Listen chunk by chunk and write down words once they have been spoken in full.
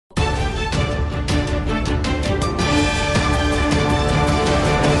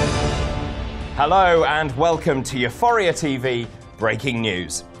Hello and welcome to EUFOREA TV Breaking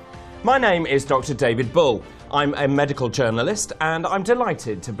News. My name is Dr. David Bull. I'm a medical journalist and I'm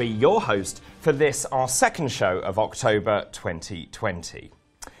delighted to be your host for this, our second show of October 2020.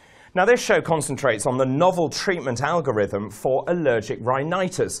 Now, this show concentrates on the novel treatment algorithm for allergic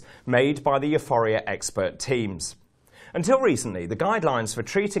rhinitis made by the EUFOREA expert teams. Until recently, the guidelines for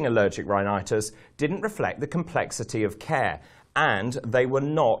treating allergic rhinitis didn't reflect the complexity of care, and they were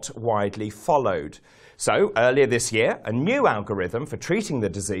not widely followed. So, earlier this year, a new algorithm for treating the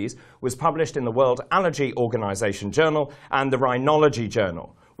disease was published in the World Allergy Organization Journal and the Rhinology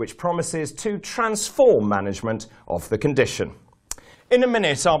Journal, which promises to transform management of the condition. In a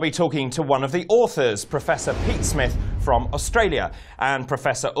minute, I'll be talking to one of the authors, Professor Pete Smith from Australia, and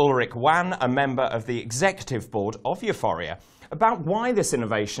Professor Ulrico Juan, a member of the Executive Board of EUFOREA, about why this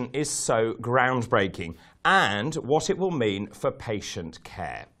innovation is so groundbreaking and what it will mean for patient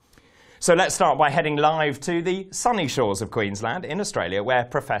care. So let's start by heading live to the sunny shores of Queensland in Australia, where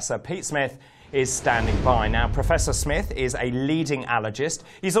Professor Pete Smith is standing by. Now, Professor Smith is a leading allergist.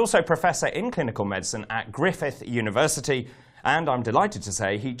 He's also Professor in Clinical Medicine at Griffith University, and I'm delighted to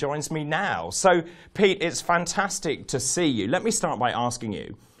say he joins me now. So, Pete, it's fantastic to see you. Let me start by asking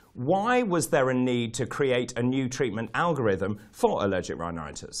you, why was there a need to create a new treatment algorithm for allergic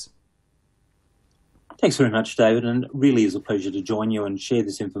rhinitis? Thanks very much, David, and it really is a pleasure to join you and share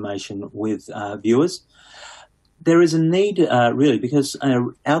this information with viewers. There is a need, really, because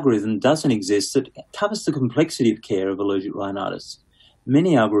an algorithm doesn't exist that covers the complexity of care of allergic rhinitis.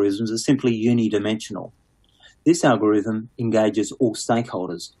 Many algorithms are simply uni-dimensional. This algorithm engages all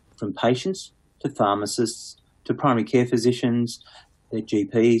stakeholders, from patients to pharmacists to primary care physicians, their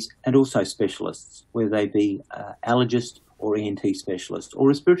GPs, and also specialists, whether they be allergists or ENT specialists or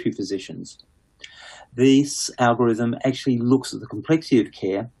respiratory physicians. This algorithm actually looks at the complexity of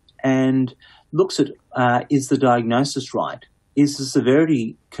care and looks at is the diagnosis right, is the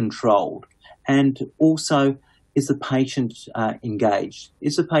severity controlled, and also is the patient engaged,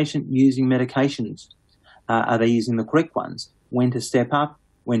 is the patient using medications, are they using the correct ones, when to step up,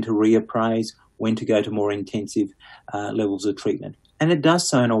 when to reappraise, when to go to more intensive levels of treatment. And it does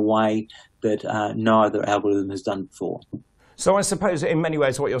so in a way that no other algorithm has done before. So I suppose in many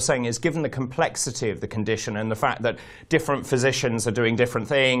ways what you're saying is, given the complexity of the condition and the fact that different physicians are doing different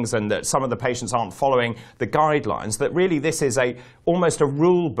things and that some of the patients aren't following the guidelines, that really this is almost a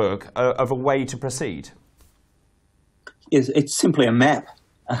rule book of a way to proceed. Yes, it's simply a map,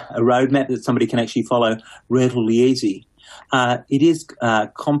 a roadmap that somebody can actually follow relatively easy. It is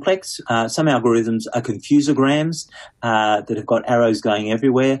complex. Some algorithms are confusograms that have got arrows going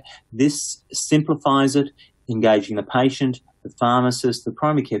everywhere. This simplifies it, engaging the patient, the pharmacist, the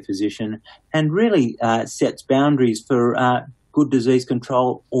primary care physician, and really sets boundaries for good disease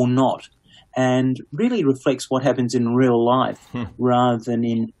control or not, and really reflects what happens in real life rather than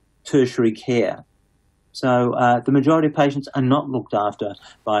in tertiary care. So the majority of patients are not looked after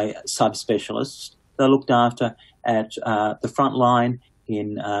by subspecialists. They're looked after at the front line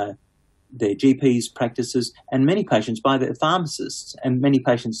in their GP's practices, and many patients by their pharmacists, and many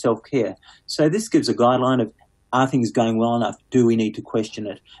patients self-care. So this gives a guideline of, are things going well enough? Do we need to question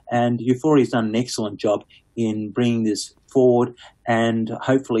it? And EUFOREA has done an excellent job in bringing this forward, and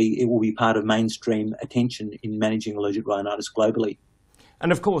hopefully it will be part of mainstream attention in managing allergic rhinitis globally.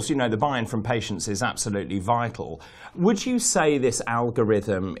 And of course, you know, the buy-in from patients is absolutely vital. Would you say this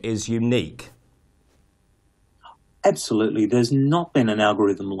algorithm is unique? Absolutely. There's not been an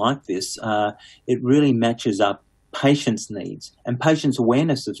algorithm like this. It really matches up patients' needs and patients'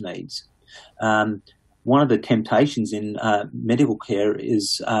 awareness of needs. One of the temptations in medical care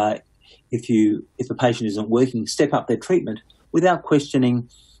is if the patient isn't working, step up their treatment without questioning,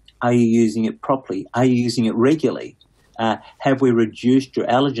 are you using it properly? Are you using it regularly? Have we reduced your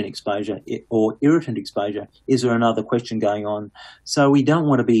allergen exposure or irritant exposure? Is there another question going on? So we don't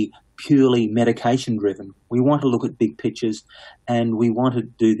want to be purely medication driven. We want to look at big pictures, and we want to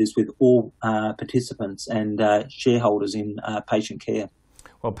do this with all participants and shareholders in patient care.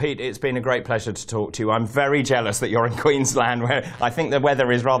 Well, Pete, it's been a great pleasure to talk to you. I'm very jealous that you're in Queensland, where I think the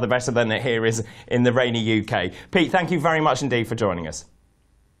weather is rather better than it here is in the rainy UK. Pete, thank you very much indeed for joining us.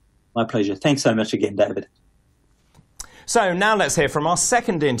 My pleasure. Thanks so much again, David. So now let's hear from our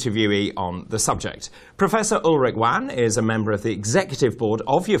second interviewee on the subject. Professor Ulrico Juan is a member of the Executive Board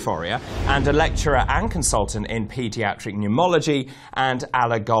of EUFOREA and a lecturer and consultant in paediatric pneumology and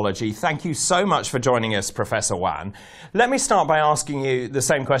allergology. Thank you so much for joining us, Professor Juan. Let me start by asking you the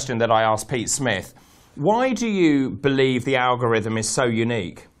same question that I asked Pete Smith. Why do you believe the algorithm is so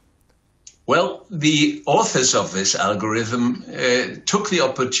unique? Well, the authors of this algorithm took the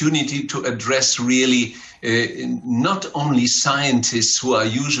opportunity to address really not only scientists who are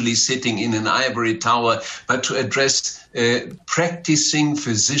usually sitting in an ivory tower, but to address practicing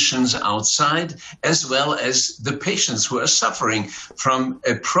physicians outside, as well as the patients who are suffering from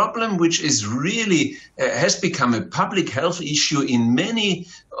a problem which is really has become a public health issue in many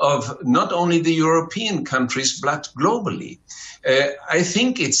of not only the European countries, but globally. I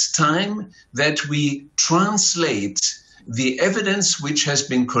think it's time that we translate the evidence which has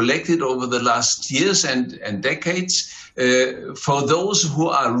been collected over the last years and decades for those who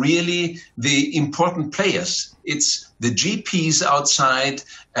are really the important players. It's the GPs outside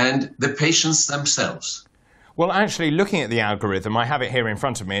and the patients themselves. Well, actually, looking at the algorithm, I have it here in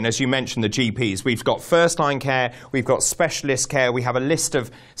front of me, and as you mentioned, the GPs, we've got first-line care, we've got specialist care, we have a list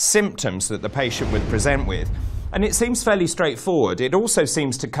of symptoms that the patient would present with. And it seems fairly straightforward. It also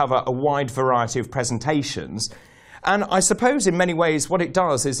seems to cover a wide variety of presentations. And I suppose in many ways what it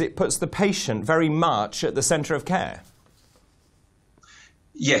does is it puts the patient very much at the centre of care.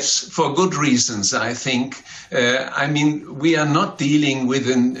 Yes, for good reasons, I think. I mean, we are not dealing with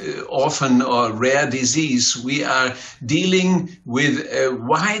an orphan or rare disease. We are dealing with a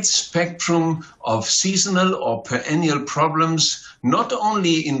wide spectrum of seasonal or perennial problems, not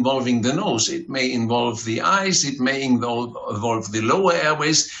only involving the nose. It may involve the eyes, it may involve the lower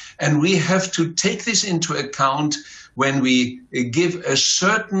airways, and we have to take this into account when we give a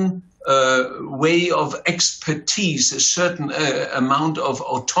certain way of expertise, a certain amount of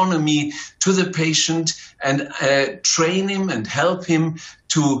autonomy to the patient, and train him and help him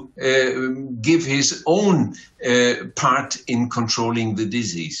to give his own part in controlling the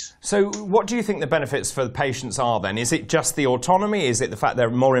disease. So what do you think the benefits for the patients are then? Is it just the autonomy? Is it the fact they're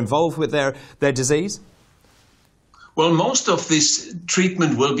more involved with their disease? Well, most of this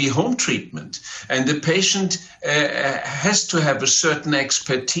treatment will be home treatment, and the patient has to have a certain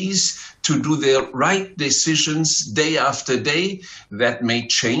expertise to do the right decisions day after day. That may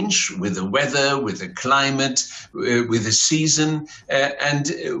change with the weather, with the climate, with the season,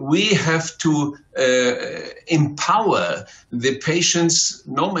 and we have to empower the patients,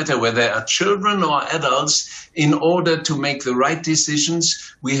 no matter whether they are children or adults, in order to make the right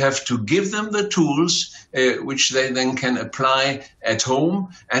decisions. We have to give them the tools which they then can apply at home,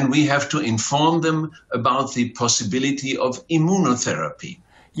 and we have to inform them about the possibility of immunotherapy.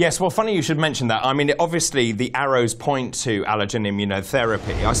 Yes, well, funny you should mention that. I mean, obviously the arrows point to allergen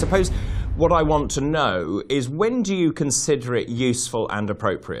immunotherapy. I suppose what I want to know is, when do you consider it useful and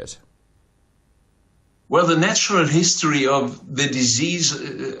appropriate? Well, the natural history of the disease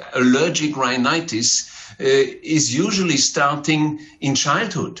allergic rhinitis is usually starting in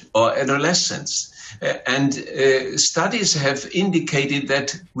childhood or adolescence. And studies have indicated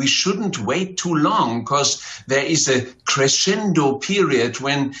that we shouldn't wait too long, because there is a crescendo period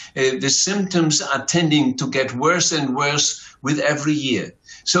when the symptoms are tending to get worse and worse with every year.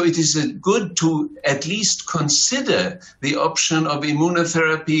 So it is good to at least consider the option of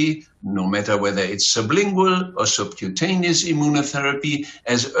immunotherapy, no matter whether it's sublingual or subcutaneous immunotherapy,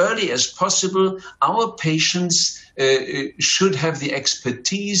 as early as possible. Our patients should have the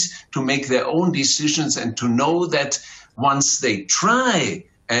expertise to make their own decisions and to know that once they try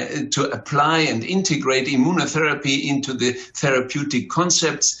to apply and integrate immunotherapy into the therapeutic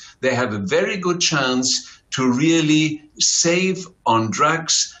concepts, they have a very good chance to really save on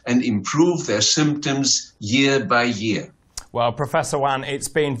drugs and improve their symptoms year by year. Well, Professor Juan, it's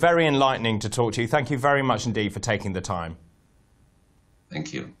been very enlightening to talk to you. Thank you very much indeed for taking the time.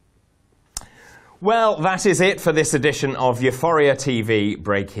 Thank you. Well, that is it for this edition of EUFOREA TV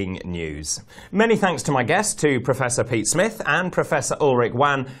Breaking News. Many thanks to my guests, to Professor Pete Smith and Professor Ulric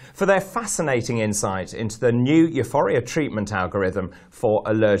Juan, for their fascinating insight into the new EUFOREA treatment algorithm for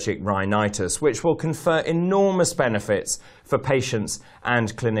allergic rhinitis, which will confer enormous benefits for patients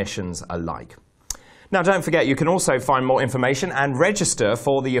and clinicians alike. Now, don't forget, you can also find more information and register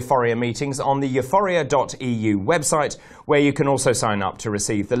for the EUFOREA meetings on the euphorea.eu website, where you can also sign up to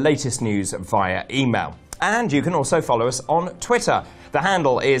receive the latest news via email. And you can also follow us on Twitter. The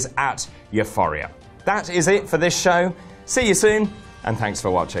handle is @EUFOREA. That is it for this show. See you soon, and thanks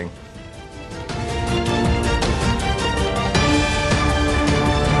for watching.